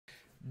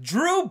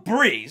Drew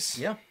Brees.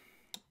 Yeah.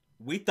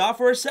 We thought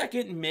for a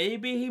second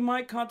maybe he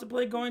might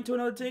contemplate going to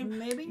another team.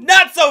 Maybe.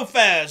 Not so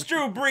fast.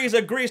 Drew Brees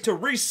agrees to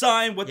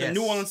re-sign with the Yes.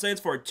 New Orleans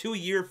Saints for a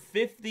 2-year,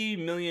 $50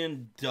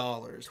 million.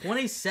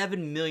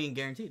 $27 million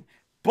guaranteed.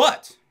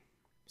 But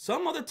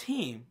some other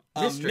team,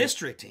 Mystery.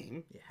 mystery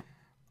team,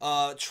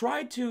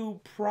 tried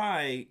to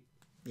pry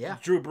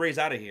Drew Brees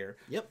out of here.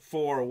 Yep.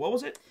 For, what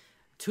was it?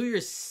 2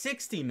 years,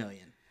 $60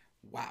 million.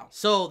 Wow.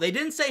 So they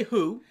didn't say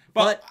who,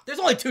 but there's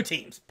only 2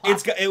 teams.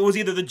 It was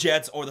either the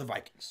Jets or the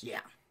Vikings.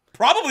 Yeah.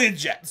 Probably the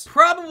Jets.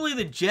 Probably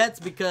the Jets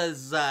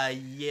because,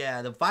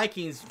 the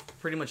Vikings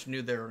pretty much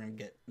knew they were going to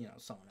get,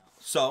 someone else.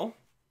 So,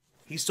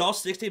 he saw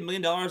 $60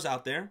 million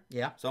out there.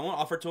 Yeah. Someone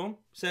offered to him.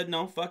 Said,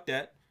 no, fuck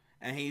that.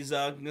 And he's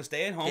going to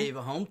stay at home. Gave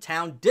a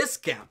hometown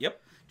discount. Yep.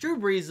 Drew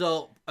Brees,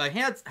 though,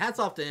 hats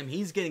off to him.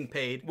 He's getting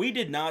paid. We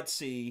did not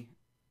see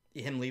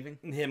him leaving.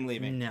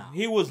 No.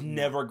 He was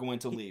never going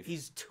to leave.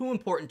 He's too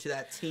important to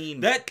that team.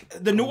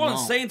 The New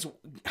Orleans Saints,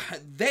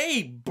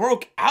 they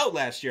broke out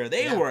last year.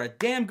 They were a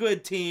damn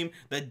good team.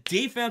 The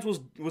defense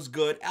was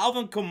good.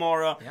 Alvin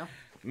Kamara. Yeah.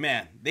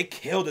 Man, they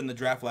killed in the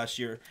draft last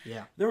year.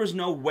 Yeah. There was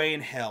no way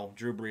in hell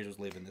Drew Brees was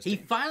leaving this team.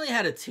 He finally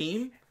had a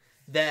team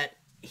that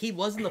he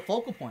wasn't the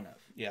focal point of.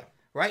 Yeah.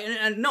 Right?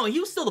 And no, he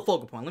was still the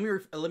focal point.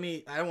 Let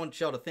me I don't want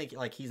y'all to think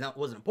like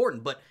wasn't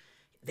important, but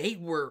they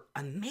were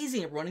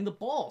amazing at running the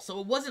ball.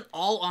 So it wasn't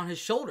all on his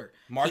shoulder.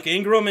 Mark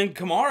Ingram and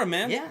Kamara,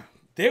 man. Yeah.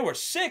 They were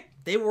sick.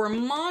 They were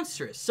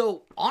monstrous.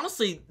 So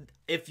honestly,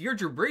 if you're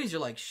Drew Brees,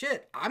 you're like,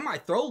 shit, I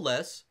might throw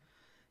less,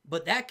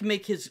 but that can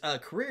make his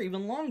career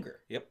even longer.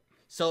 Yep.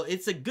 So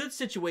it's a good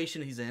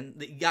situation he's in.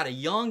 You got a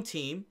young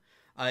team.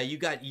 You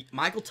got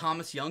Michael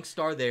Thomas, young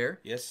star there.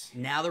 Yes.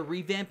 Now they're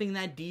revamping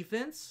that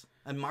defense.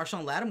 And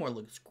Marshawn Lattimore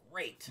looks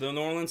great. The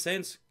New Orleans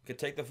Saints could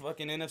take the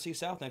fucking NFC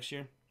South next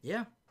year.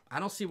 Yeah.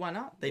 I don't see why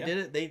not. They did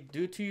it. They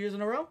do it 2 years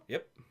in a row.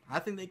 Yep. I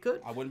think they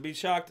could. I wouldn't be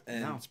shocked.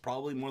 And it's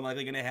probably more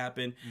likely going to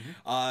happen.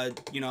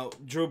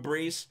 Drew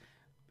Brees,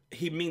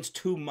 he means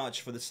too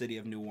much for the city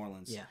of New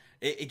Orleans. Yeah.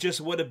 It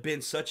just would have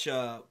been such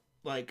a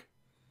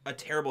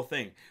terrible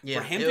thing. Yeah,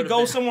 for him to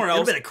go somewhere else.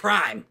 It would have been a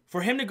crime.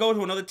 For him to go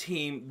to another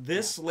team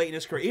this late in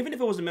his career, even if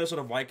it was the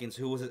Minnesota Vikings,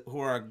 who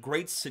are a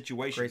great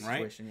situation,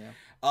 right?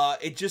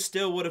 It just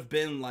still would have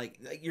been like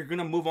you're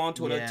gonna move on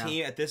to another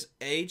team at this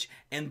age,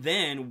 and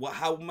then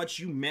how much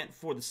you meant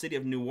for the city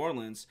of New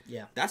Orleans.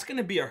 Yeah, it's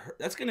gonna be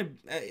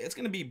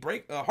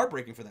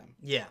heartbreaking for them.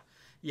 Yeah,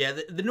 yeah.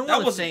 The New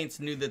Orleans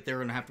Saints knew that they were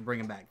gonna have to bring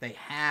him back. They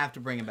have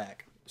to bring him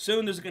back.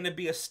 Soon there's going to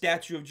be a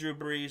statue of Drew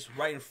Brees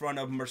right in front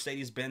of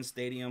Mercedes-Benz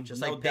Stadium. Just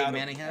like Peyton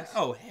Manning has?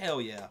 Oh, hell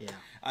yeah.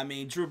 I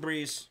mean, Drew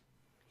Brees,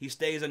 he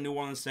stays a New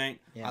Orleans Saint.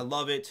 Yeah. I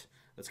love it.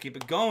 Let's keep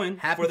it going.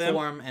 Happy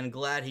for him and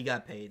glad he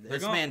got paid.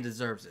 This man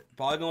deserves it.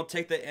 Probably going to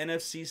take the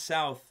NFC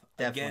South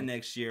again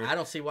next year. I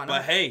don't see why not.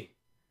 But hey,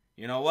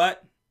 you know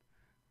what?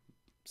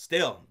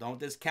 Still, don't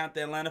discount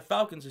the Atlanta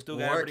Falcons. Who still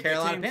got or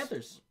Carolina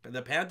Panthers.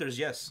 The Panthers,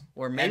 yes.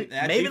 Or maybe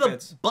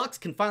the Bucks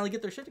can finally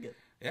get their shit together.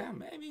 Yeah,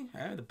 maybe.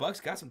 The Bucks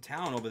got some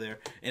talent over there,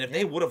 and if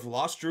they would have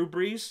lost Drew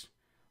Brees,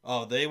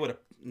 they would have.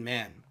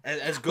 Man,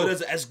 as good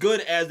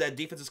as that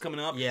defense is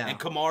coming up, and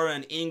Kamara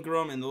and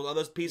Ingram and those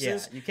other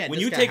pieces. Yeah, you can't. When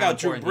you take out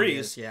Drew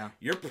Brees,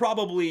 you're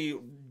probably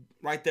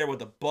right there with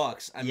the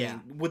Bucks. I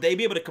mean, would they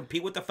be able to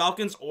compete with the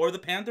Falcons or the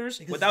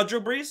Panthers without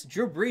Drew Brees?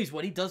 Drew Brees,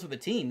 what he does with the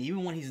team,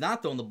 even when he's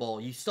not throwing the ball,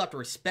 you still have to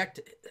respect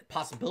the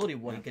possibility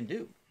of what he can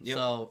do. Yep.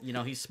 So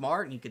he's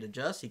smart and he could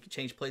adjust. He could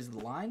change plays of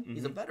the line.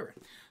 He's a veteran.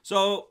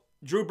 So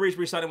Drew Brees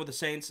re-signing with the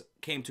Saints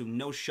came to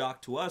no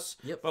shock to us.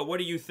 Yep. But what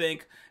do you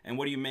think and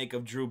what do you make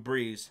of Drew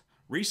Brees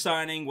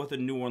re-signing with the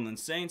New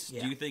Orleans Saints?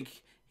 Yeah. Do you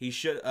think he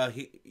should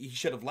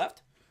have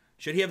left?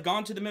 Should he have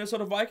gone to the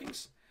Minnesota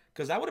Vikings?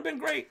 Because that would have been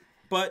great.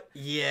 But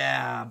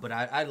but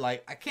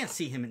I can't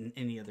see him in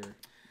any other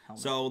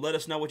helmet. So let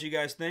us know what you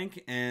guys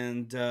think.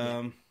 And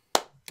all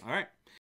right.